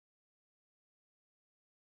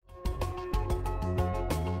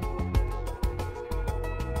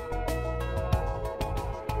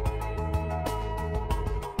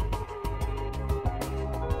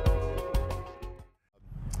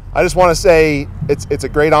I just want to say it's a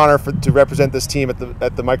great honor to represent this team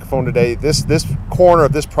at the microphone today. This corner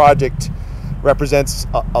of this project represents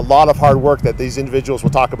a lot of hard work that these individuals will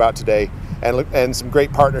talk about today, and some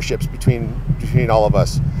great partnerships between all of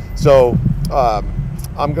us. So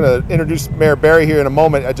I'm going to introduce Mayor Barry here in a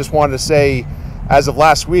moment. I just wanted to say, as of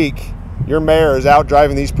last week, your mayor is out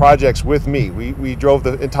driving these projects with me. We drove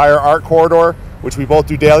the entire art corridor, which we both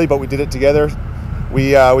do daily, but we did it together.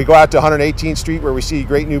 We go out to 118th Street, where we see a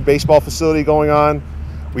great new baseball facility going on.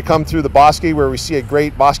 We come through the Bosque, where we see a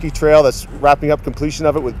great Bosque trail that's wrapping up completion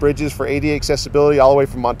of it with bridges for ADA accessibility all the way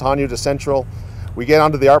from Montano to Central. We get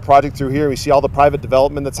onto the art project through here. We see all the private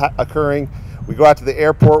development that's occurring. We go out to the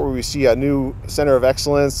airport, where we see a new center of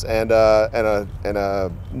excellence and a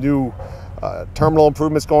new terminal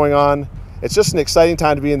improvements going on. It's just an exciting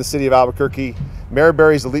time to be in the city of Albuquerque. Mayor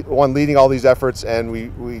Barry is the one leading all these efforts, and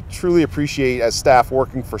we truly appreciate, as staff,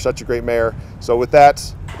 working for such a great mayor. So with that,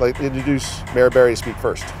 I'd like to introduce Mayor Barry to speak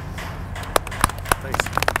first. Thanks.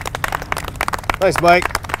 Thanks, Mike.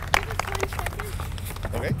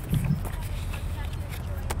 Okay.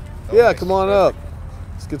 Yeah, come on up.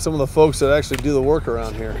 Let's get some of the folks that actually do the work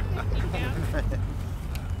around here.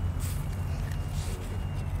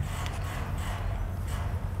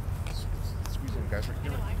 Squeeze in, guys.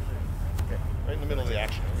 Okay. Right in the middle of the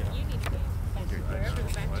action.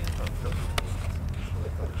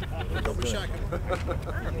 Don't be shy.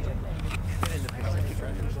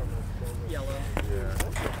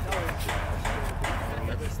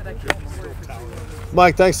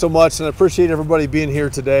 Mike, thanks so much, and I appreciate everybody being here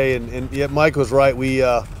today. And yeah, Mike was right. We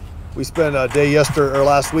spent a day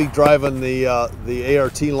last week driving the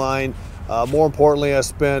ART line. More importantly, I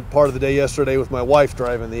spent part of the day yesterday with my wife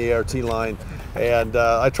driving the ART line, and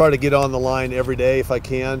I try to get on the line every day if I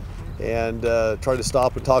can, and try to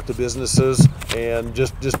stop and talk to businesses and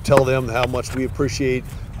just tell them how much we appreciate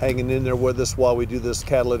hanging in there with us while we do this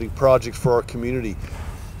catalytic project for our community.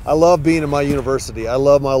 I love being in my university. I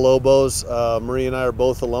love my Lobos. Marie and I are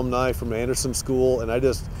both alumni from Anderson School, and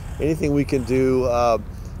anything we can do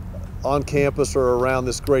on campus or around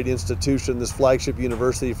this great institution, this flagship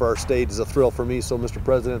university for our state, is a thrill for me. So, Mr.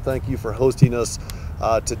 President, thank you for hosting us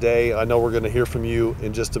today. I know we're going to hear from you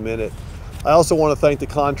in just a minute. I also want to thank the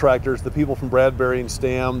contractors, the people from Bradbury and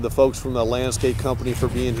Stam, the folks from the landscape company for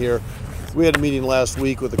being here. We had a meeting last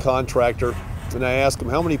week with the contractor, and I asked him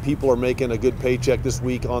how many people are making a good paycheck this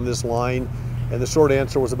week on this line, and the short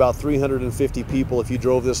answer was about 350 people, if you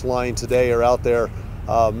drove this line today, are out there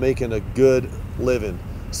making a good living,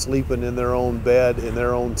 sleeping in their own bed in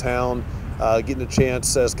their own town, getting a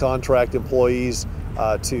chance as contract employees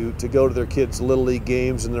to go to their kids' Little League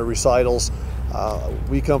games and their recitals.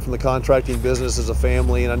 We come from the contracting business as a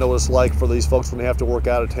family, and I know what it's like for these folks when they have to work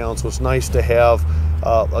out of town, so it's nice to have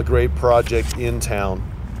a great project in town.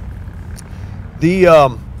 We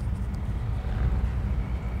also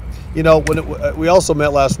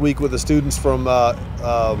met last week with the students from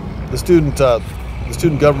the student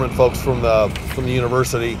government folks from the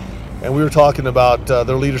university, and we were talking about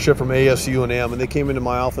their leadership from ASU&M, and they came into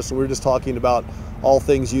my office, and we were just talking about all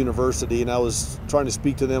things university, and I was trying to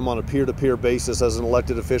speak to them on a peer-to-peer basis as an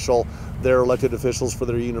elected official. They're elected officials for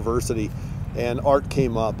their university, and art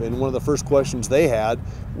came up, and one of the first questions they had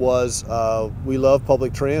was, we love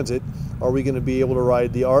public transit. Are we going to be able to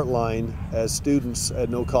ride the art line as students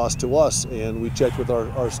at no cost to us? And we checked with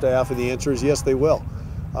our staff, and the answer is yes, they will.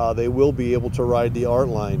 They will be able to ride the art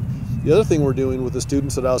line. The other thing we're doing with the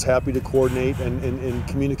students that I was happy to coordinate and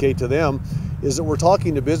communicate to them is that we're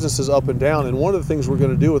talking to businesses up and down, and one of the things we're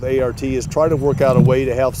going to do with ART is try to work out a way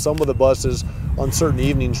to have some of the buses on certain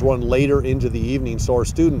evenings run later into the evening, so our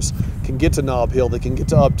students can get to Nob Hill, they can get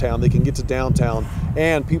to Uptown, they can get to downtown,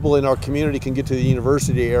 and people in our community can get to the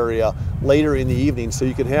university area later in the evening, so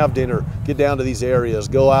you can have dinner, get down to these areas,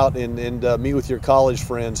 go out and meet with your college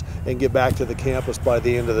friends, and get back to the campus by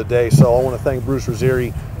the end of the day. So I want to thank Bruce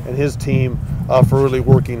Rosieri and his team for really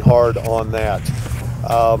working hard on that.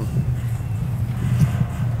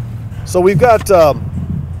 So we got a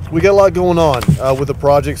lot going on with the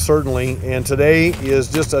project, certainly, and today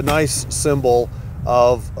is just a nice symbol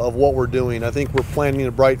of what we're doing. I think we're planning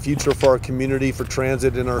a bright future for our community, for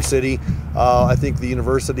transit in our city. I think the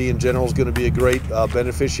university in general is going to be a great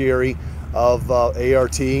beneficiary of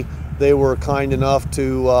ART. They were kind enough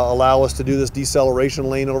to allow us to do this deceleration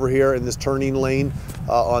lane over here and this turning lane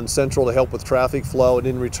on Central to help with traffic flow, and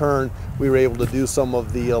in return we were able to do some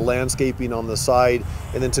of the landscaping on the side.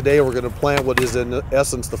 And then today we're going to plant what is in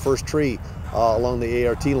essence the first tree along the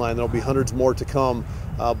ART line. There'll be hundreds more to come,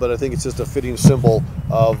 but I think it's just a fitting symbol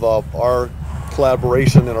of our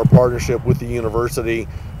collaboration and our partnership with the university.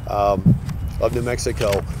 of New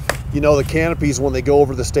Mexico. You know, the canopies, when they go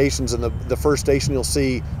over the stations, and the first station you'll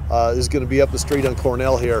see is going to be up the street on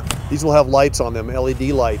Cornell here. These will have lights on them, LED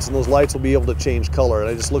lights, and those lights will be able to change color. And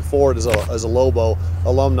I just look forward as a Lobo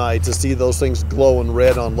alumni to see those things glow in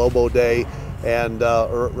red on Lobo Day and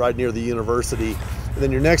right near the university. And then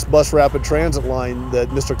your next bus rapid transit line that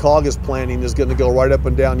Mr. Cog is planning is going to go right up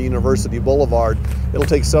and down University Boulevard. It'll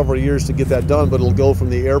take several years to get that done, but it'll go from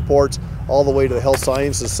the airport all the way to the Health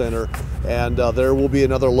Sciences Center. And there will be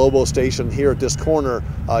another Lobo station here at this corner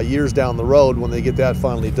years down the road when they get that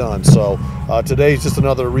finally done. So today is just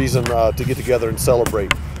another reason to get together and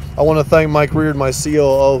celebrate. I want to thank Mike Reard, my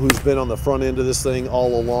COO, who's been on the front end of this thing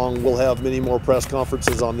all along. We'll have many more press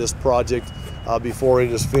conferences on this project before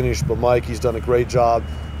it is finished, but Mike, he's done a great job.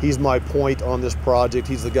 He's my point on this project.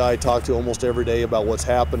 He's the guy I talk to almost every day about what's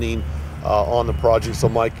happening on the project. So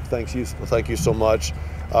Mike, thank you so much.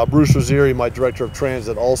 Bruce Rosieri, my Director of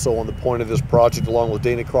Transit, also on the point of this project, along with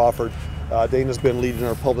Dana Crawford. Dana's been leading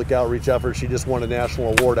our public outreach efforts. She just won a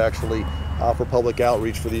national award, actually, for public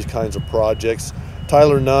outreach for these kinds of projects.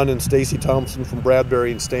 Tyler Nunn and Stacy Thompson from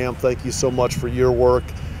Bradbury and Stamp, thank you so much for your work.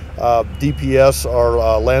 DPS,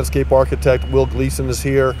 our landscape architect, Will Gleason, is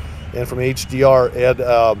here. And from HDR, Ed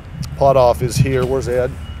Potoff is here. Where's Ed?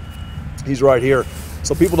 He's right here.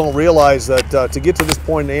 So people don't realize that to get to this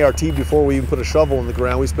point in ART, before we even put a shovel in the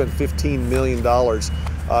ground, we spent $15 million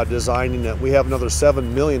designing it. We have another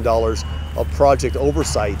 $7 million of project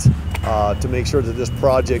oversight to make sure that this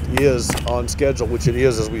project is on schedule, which it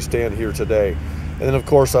is as we stand here today. And then, of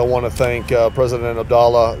course, I want to thank President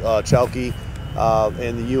Abdallah, Chaouki,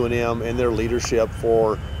 and the UNM and their leadership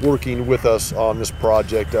for working with us on this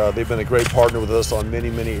project. They've been a great partner with us on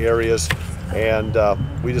many, many areas, and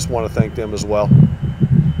we just want to thank them as well.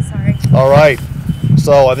 Sorry. All right.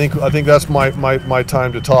 So I think that's my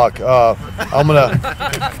time to talk.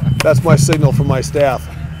 That's my signal from my staff.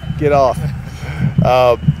 Get off.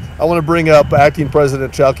 I want to bring up Acting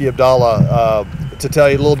President Chaouki Abdallah to tell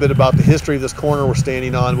you a little bit about the history of this corner we're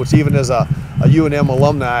standing on, which even as a UNM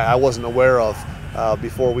alumni I wasn't aware of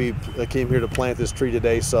before we came here to plant this tree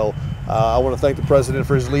today. So I want to thank the President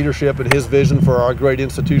for his leadership and his vision for our great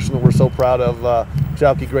institution that we're so proud of.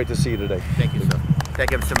 Chaouki, great to see you today. Thank you, sir.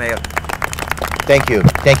 Thank you, Mr. Mayor. Thank you.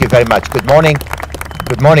 Thank you very much. Good morning.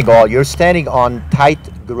 Good morning, all. You're standing on Tight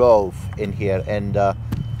Grove in here, and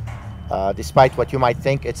despite what you might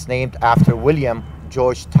think, it's named after William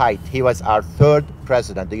George Tight. He was our third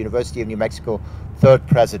president, the University of New Mexico third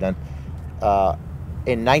president.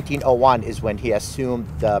 In 1901 is when he assumed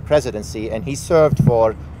the presidency, and he served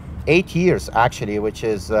for 8 years, actually, which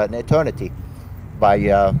is an eternity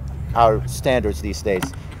by our standards these days.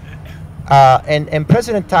 And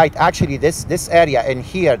President Tight, actually, this area in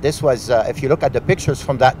here, this was, if you look at the pictures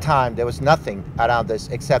from that time, there was nothing around this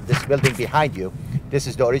except this building behind you. This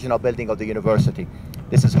is the original building of the university.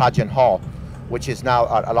 This is Hodgin Hall, which is now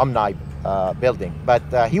our alumni building.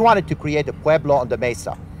 But he wanted to create a pueblo on the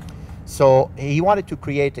mesa. So he wanted to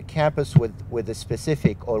create a campus with a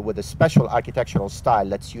specific or with a special architectural style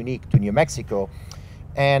that's unique to New Mexico.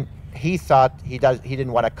 And he thought he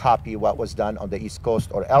didn't want to copy what was done on the East Coast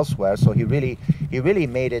or elsewhere. So he really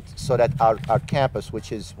made it so that our campus,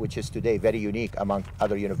 which is today very unique among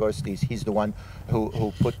other universities, he's the one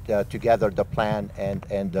who put together the plan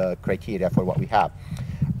and the criteria for what we have.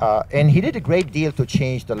 And he did a great deal to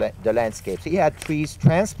change the landscapes. He had trees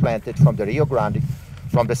transplanted from the Rio Grande,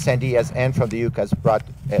 from the Sandias, and from the Yuccas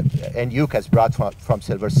brought from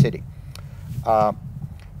Silver City.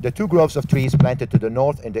 The two groves of trees planted to the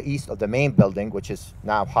north and the east of the main building, which is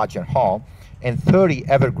now Hodgin Hall, and 30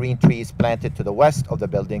 evergreen trees planted to the west of the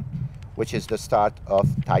building, which is the start of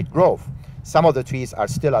Tight Grove. Some of the trees are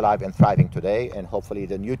still alive and thriving today, and hopefully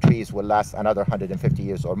the new trees will last another 150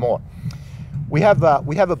 years or more. We have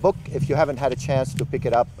a book. If you haven't had a chance to pick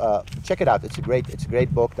it up, check it out. It's a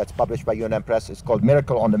great book that's published by UNM Press. It's called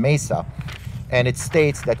Miracle on the Mesa. And it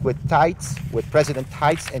states that with President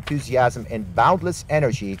Tight's enthusiasm and boundless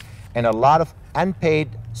energy and a lot of unpaid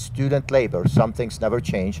student labor, some things never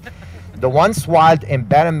change, the once wild and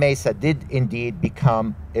barren Mesa did indeed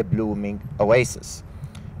become a blooming oasis.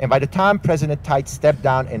 And by the time President Tight stepped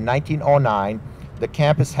down in 1909, the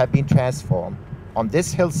campus had been transformed. On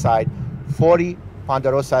this hillside, 40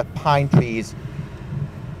 ponderosa pine trees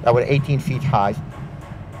that were 18 feet high.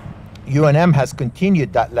 UNM has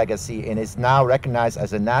continued that legacy and is now recognized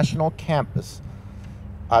as a national campus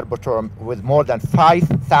arboretum with more than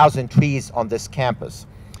 5,000 trees on this campus.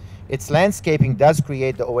 Its landscaping does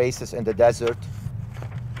create the oasis in the desert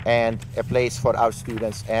and a place for our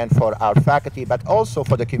students and for our faculty, but also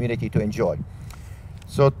for the community to enjoy.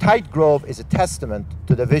 So Tide Grove is a testament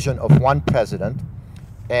to the vision of one president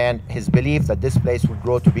and his belief that this place will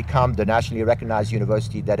grow to become the nationally recognized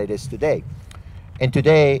university that it is today. And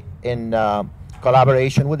today, in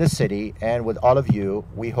collaboration with the city and with all of you,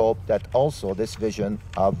 we hope that also this vision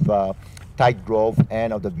of Tide Grove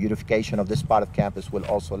and of the beautification of this part of campus will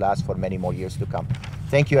also last for many more years to come.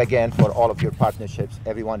 Thank you again for all of your partnerships,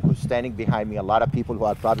 everyone who's standing behind me, a lot of people who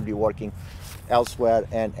are probably working elsewhere,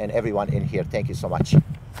 and everyone in here. Thank you so much.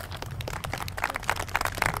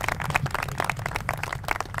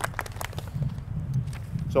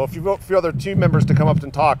 So if you vote for other team members to come up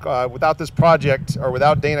and talk, without this project, or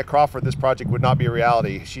without Dana Crawford, this project would not be a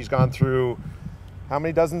reality. She's gone through how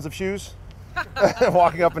many dozens of shoes?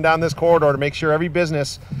 Walking up and down this corridor to make sure every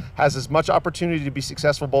business has as much opportunity to be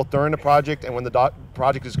successful both during the project and when the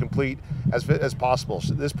project is complete as possible.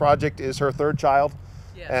 So this project is her third child,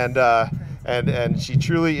 yes. And she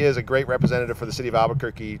truly is a great representative for the city of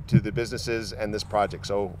Albuquerque to the businesses and this project.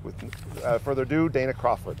 So with further ado, Dana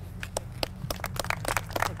Crawford.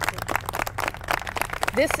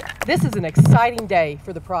 This is an exciting day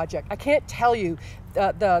for the project. I can't tell you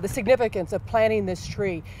the significance of planting this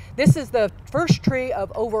tree. This is the first tree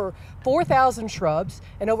of over 4,000 shrubs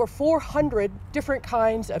and over 400 different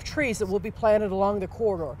kinds of trees that will be planted along the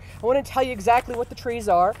corridor. I want to tell you exactly what the trees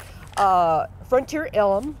are. Frontier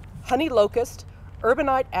elm, honey locust,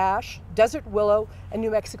 urbanite ash, desert willow, and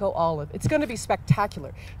New Mexico olive. It's going to be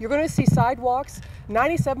spectacular. You're going to see sidewalks.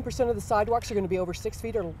 97% of the sidewalks are going to be over 6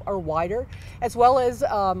 feet or wider, as well as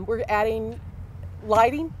we're adding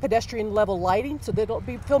lighting, pedestrian level lighting, so that it'll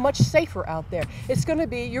feel much safer out there. It's going to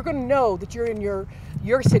be, you're going to know that you're in your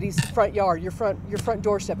city's front yard, your front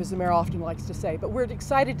doorstep, as the mayor often likes to say. But we're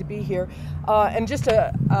excited to be here, and just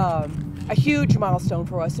a huge milestone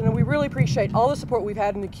for us. And we really appreciate all the support we've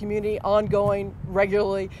had in the community, ongoing,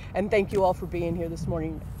 regularly, and thank you all for being here this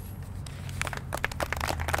morning.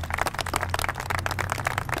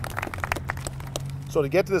 So to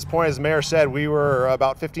get to this point, as the mayor said, we were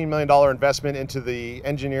about $15 million investment into the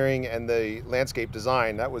engineering and the landscape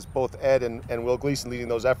design. That was both Ed and Will Gleason leading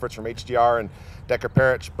those efforts from HDR and Decker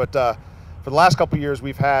Parrish. But for the last couple of years,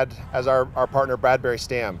 we've had as our partner Bradbury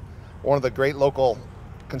Stam, one of the great local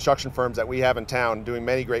construction firms that we have in town, doing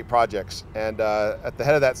many great projects. And at the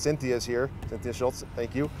head of that, Cynthia's here. Cynthia Schultz,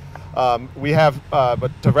 thank you. We have, but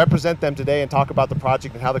to represent them today and talk about the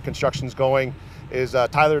project and how the construction's going is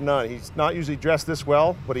Tyler Nunn. He's not usually dressed this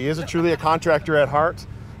well, but he is truly a contractor at heart.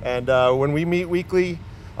 And when we meet weekly,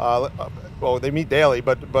 well, they meet daily,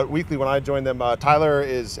 but weekly when I join them, Tyler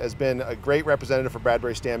has been a great representative for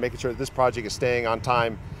Bradbury Stam, making sure that this project is staying on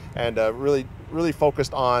time and really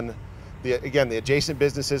focused on the adjacent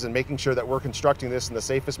businesses and making sure that we're constructing this in the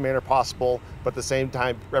safest manner possible, but at the same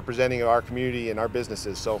time representing our community and our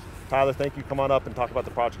businesses. So Tyler, thank you. Come on up and talk about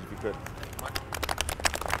the project if you could.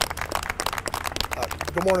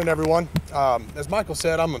 Good morning, everyone. As Michael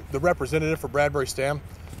said, I'm the representative for Bradbury Stam.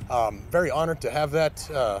 Very honored to have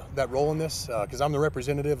that role in this because I'm the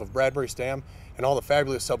representative of Bradbury Stam and all the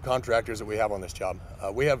fabulous subcontractors that we have on this job.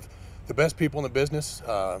 We have the best people in the business.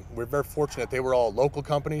 We're very fortunate they were all local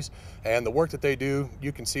companies, and the work that they do,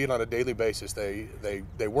 you can see it on a daily basis.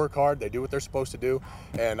 They work hard, they do what they're supposed to do,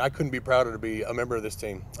 and I couldn't be prouder to be a member of this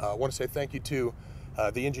team. I want to say thank you to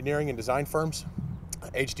the engineering and design firms,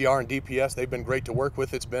 HDR and DPS. They've been great to work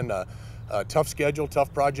with. It's been a tough schedule,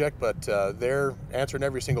 tough project, but they're answering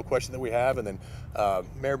every single question that we have. And then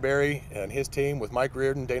Mayor Barry and his team with Mike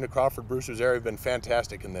Reardon, Dana Crawford, Bruce Rosario have been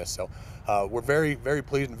fantastic in this. So we're very, very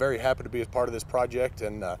pleased and very happy to be as part of this project,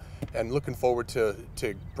 and looking forward to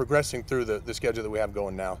progressing through the schedule that we have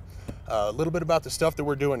going now. A little bit about the stuff that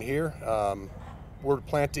we're doing here. We're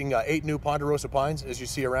planting 8 new ponderosa pines, as you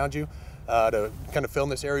see around you, to kind of fill in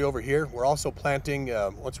this area over here. We're also planting,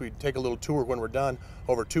 once we take a little tour when we're done,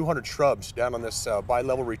 over 200 shrubs down on this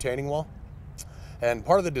bi-level retaining wall. And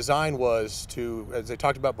part of the design was to, as I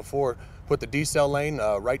talked about before, put the decel lane,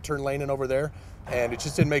 right turn lane in over there. And it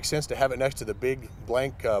just didn't make sense to have it next to the big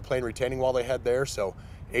blank plain retaining wall they had there. So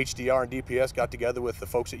HDR and DPS got together with the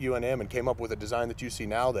folks at UNM and came up with a design that you see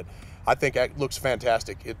now that I think looks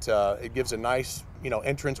fantastic. It gives a nice,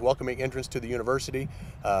 entrance, welcoming entrance to the university.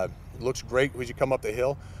 Looks great as you come up the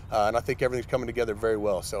hill, and I think everything's coming together very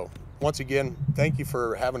well. So once again, thank you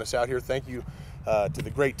for having us out here. Thank you to the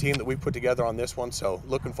great team that we put together on this one. So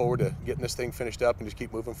looking forward to getting this thing finished up and just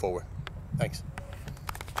keep moving forward. Thanks.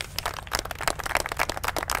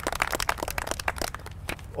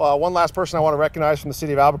 One last person I want to recognize from the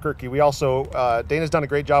city of Albuquerque. We also, Dana's done a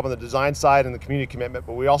great job on the design side and the community commitment,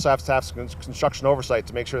 but we also have to have some construction oversight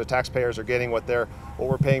to make sure the taxpayers are getting what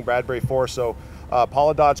we're paying Bradbury for. So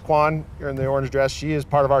Paula Dodds-Kwan, here in the orange dress, she is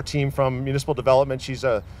part of our team from municipal development. She's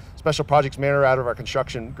a special projects manager out of our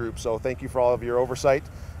construction group. So thank you for all of your oversight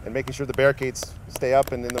and making sure the barricades stay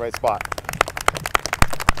up and in the right spot.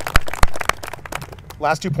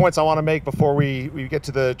 Last 2 points I want to make before we get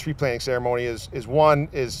to the tree planting ceremony is one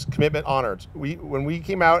is commitment honored. When we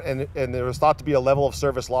came out and there was thought to be a level of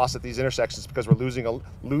service loss at these intersections because we're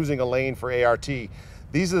losing a lane for ART.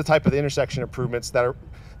 These are the type of intersection improvements that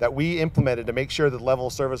we implemented to make sure that the level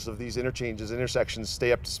of service of these intersections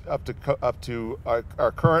stay up to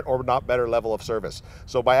our current or not better level of service.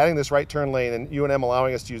 So by adding this right turn lane and UNM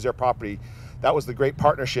allowing us to use their property, that was the great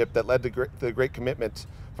partnership that led to the great commitment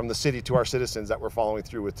from the city to our citizens that we're following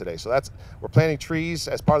through with today. So we're planting trees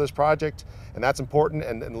as part of this project, and that's important,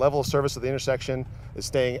 and the level of service of the intersection is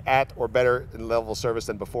staying at or better in level of service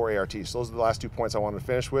than before ART. So those are the last 2 points I wanted to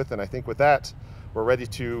finish with, and I think with that, we're ready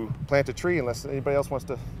to plant a tree unless anybody else wants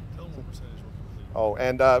to. Oh,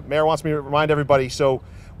 and Mayor wants me to remind everybody, so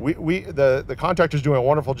the contractor's doing a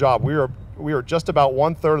wonderful job. We are just about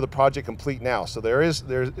 1/3 of the project complete now, so there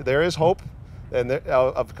is hope and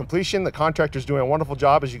of completion. The contractor's doing a wonderful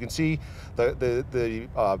job. As you can see, the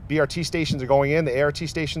BRT stations are going in, the ART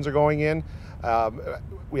stations are going in.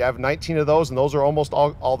 We have 19 of those, and those are almost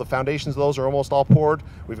all the foundations of those are almost all poured.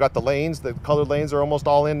 We've got the lanes, the colored lanes are almost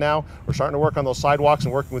all in now. We're starting to work on those sidewalks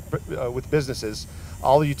and working with businesses.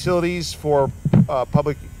 All the utilities for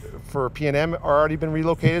PNM are already been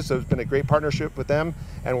relocated, so it's been a great partnership with them,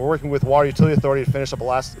 and we're working with Water Utility Authority to finish up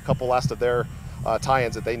a couple of their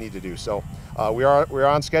tie-ins that they need to do. So we're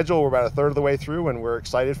on schedule. We're about 1/3 of the way through, and we're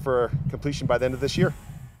excited for completion by the end of this year.